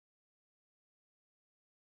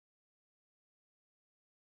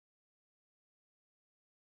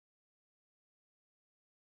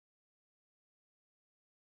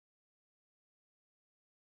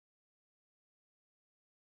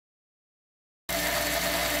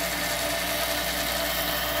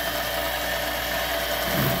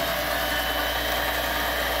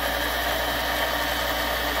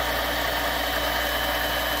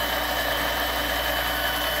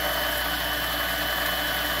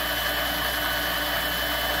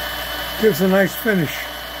Gives a nice finish.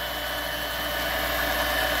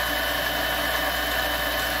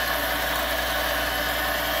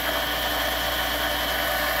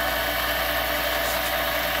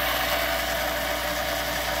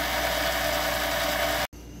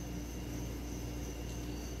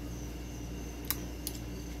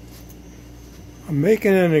 I'm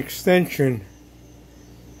making an extension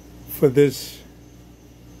for this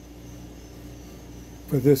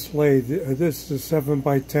lathe. This is a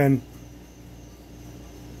 7x10,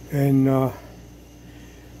 and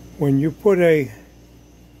when you put a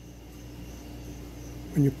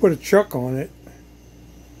chuck on it,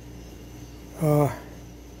 and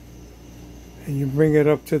you bring it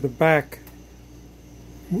up to the back,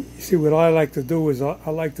 you see what I like to do is I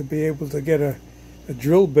like to be able to get a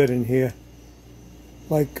drill bit in here.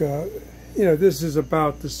 Like, you know, this is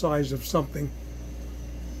about the size of something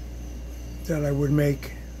that I would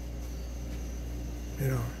make, you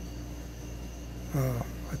know, a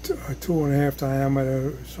 2.5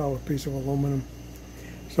 diameter solid piece of aluminum.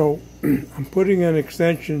 So I'm putting an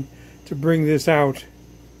extension to bring this out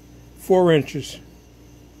 4 inches.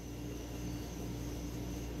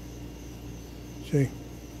 See?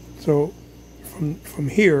 So from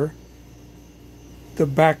here, the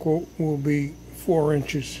back will be 4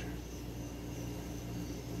 inches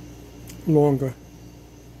longer.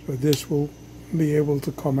 So this will be able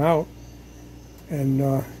to come out, and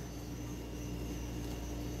you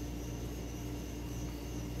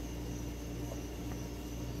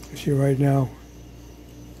see right now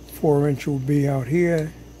 4 inch will be out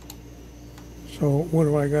here. So what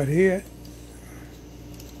do I got here?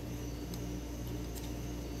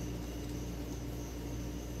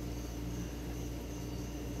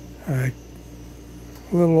 A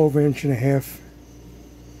little over 1.5 inches.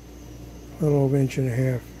 A little over 1.5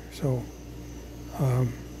 inches. So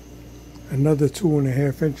another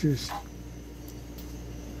 2.5 inches.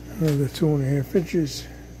 Another 2.5 inches.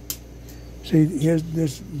 See, here's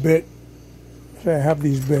this bit. So I have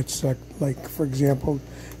these bits, like for example,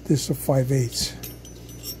 this is a 5/8,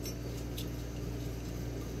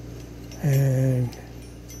 and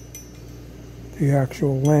the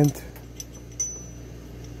actual length.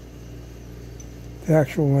 The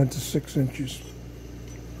actual length is 6 inches,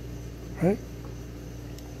 right?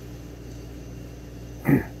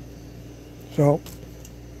 So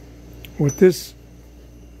with this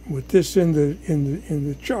in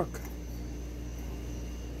the chuck,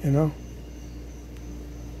 you know,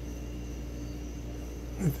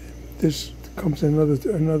 this comes another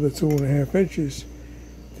 2.5 inches.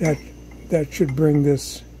 That should bring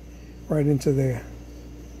this right into there,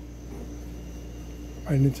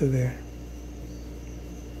 right into there.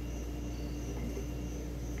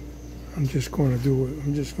 I'm just going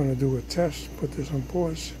to do a test. Put this on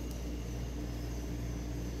pause.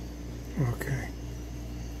 Okay.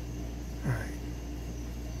 All right.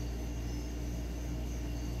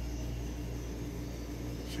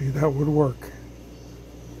 See, that would work,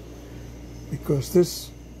 because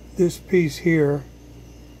this piece here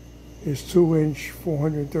is 2 inch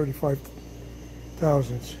 435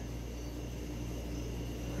 thousandths.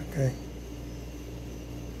 Okay.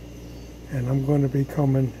 And I'm going to be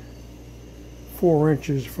coming 4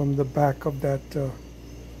 inches from the back of that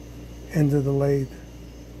end of the lathe,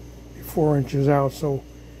 4 inches out. So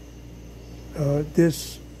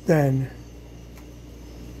this, then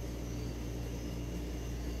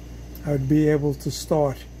I would be able to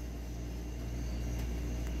start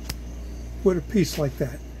with a piece like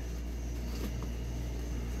that.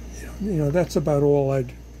 You know, that's about all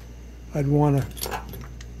I'd want to.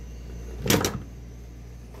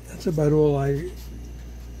 That's about all I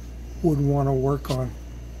would want to work on.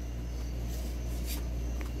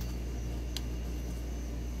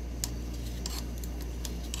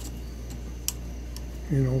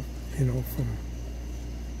 You know,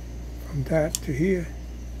 from that to here.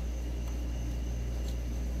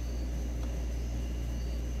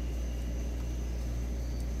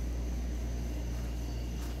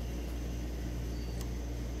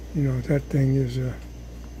 You know, that thing is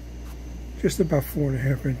just about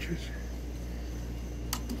 4.5 inches.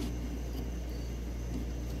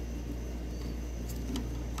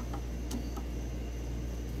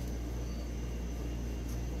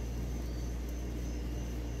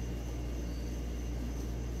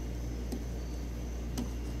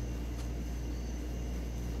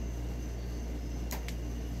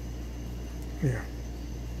 Yeah.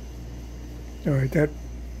 All right,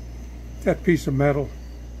 that piece of metal,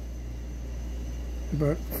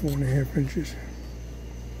 about 4.5 inches.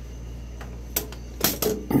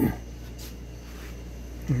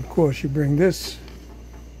 And of course, you bring this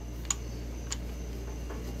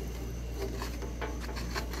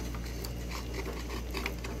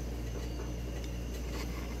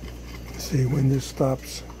see when this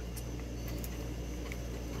stops.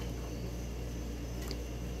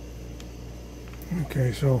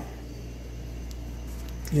 Okay, so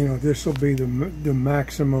you know, this will be the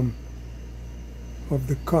maximum of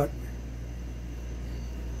the cut.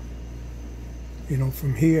 You know,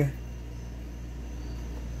 from here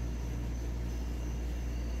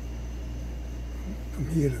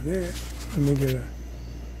to there. Let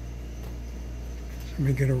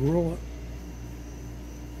me get a ruler.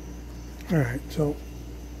 All right, so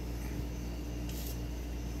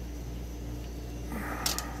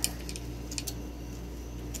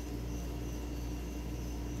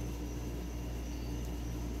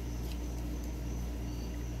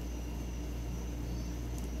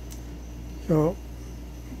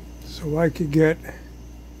so I could get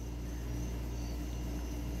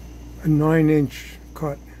a 9-inch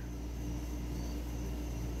cut.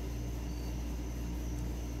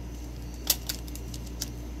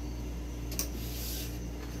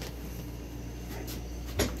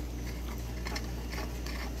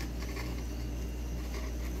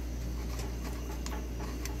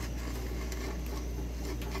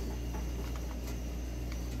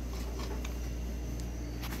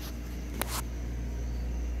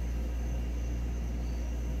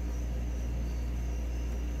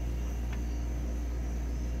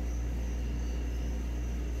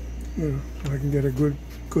 You know, so I can get a good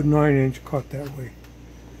 9-inch cut that way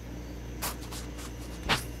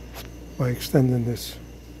by extending this.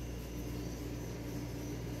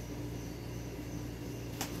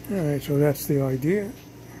 All right, so that's the idea,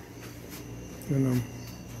 and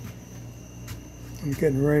I'm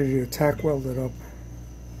getting ready to tack weld it up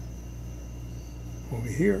over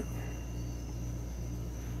here.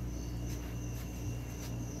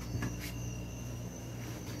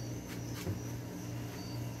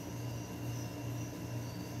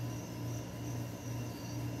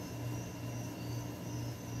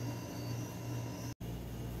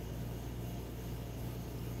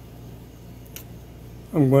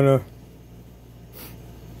 I'm gonna,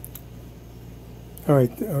 all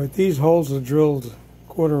right, these holes are drilled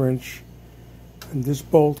 1/4 inch, and this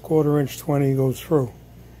bolt 1/4 inch 20 goes through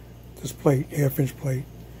this plate, 1/2 inch plate.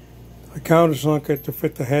 I countersunk it to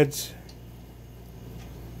fit the heads,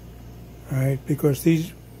 all right, because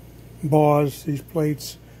these bars, these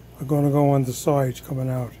plates are going to go on the sides coming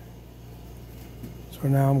out. So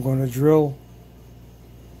now I'm going to drill,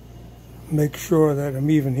 make sure that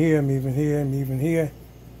I'm even here, I'm even here, I'm even here.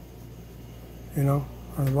 You know,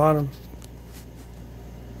 on the bottom.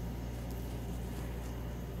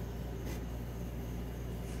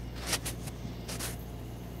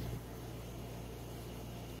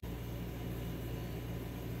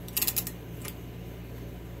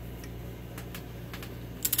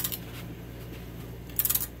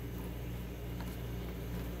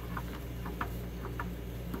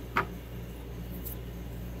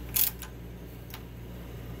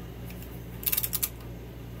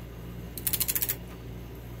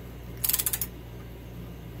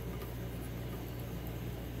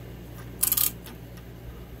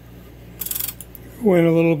 Go in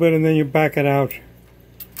a little bit and then you back it out.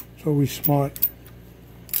 It's always smart.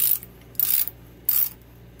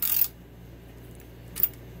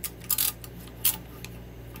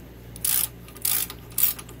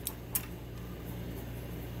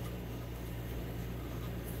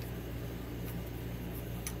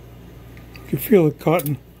 You can feel it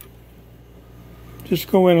cutting. Just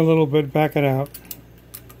go in a little bit, back it out.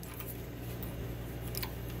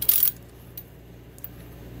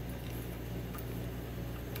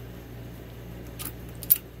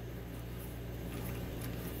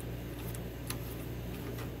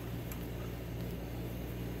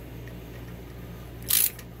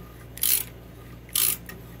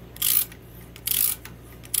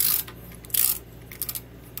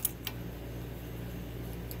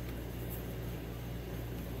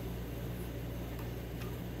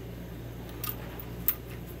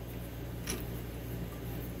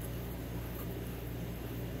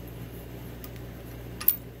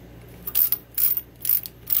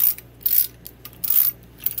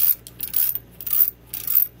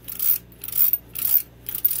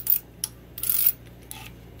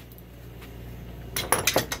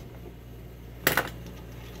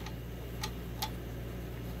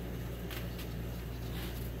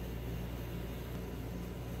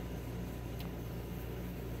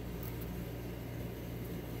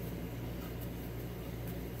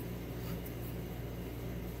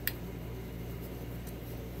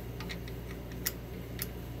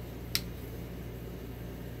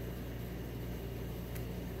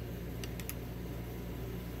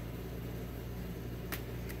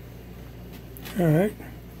 All right.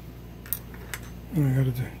 And I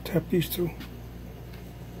gotta tap these two.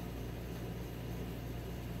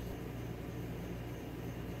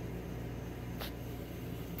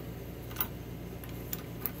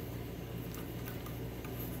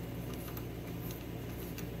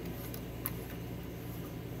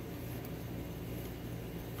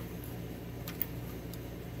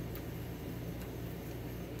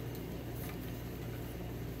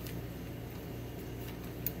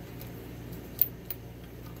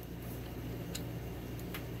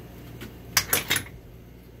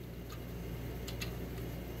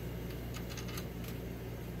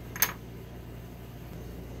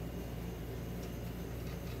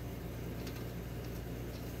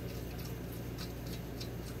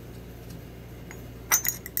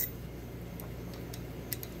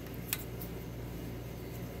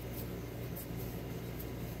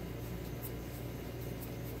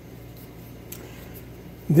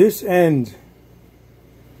 This end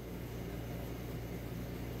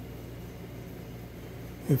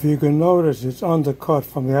if you can notice, it's undercut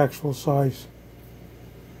from the actual size.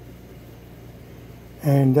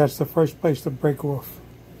 And that's the first place to break off.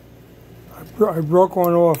 I broke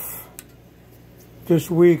one off this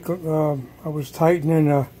week. I was tightening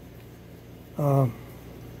a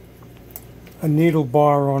needle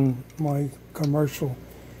bar on my commercial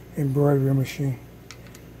embroidery machine.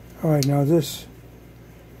 All right, now this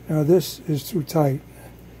is too tight.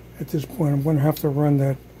 At this point, I'm going to have to run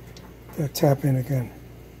that tap in again.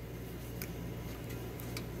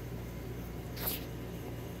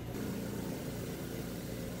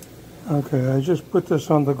 Okay, I just put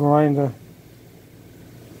this on the grinder.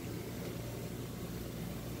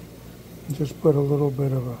 Just put a little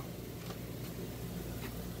bit of a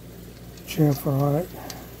chamfer on it.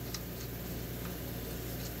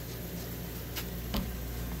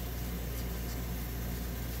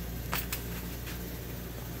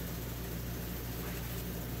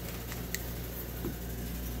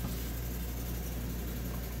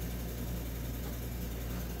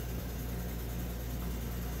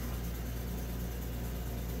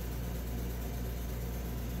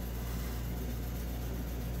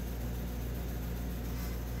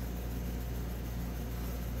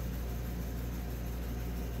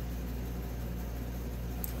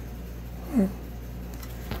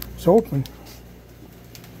 It's open.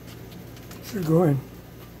 Should go in.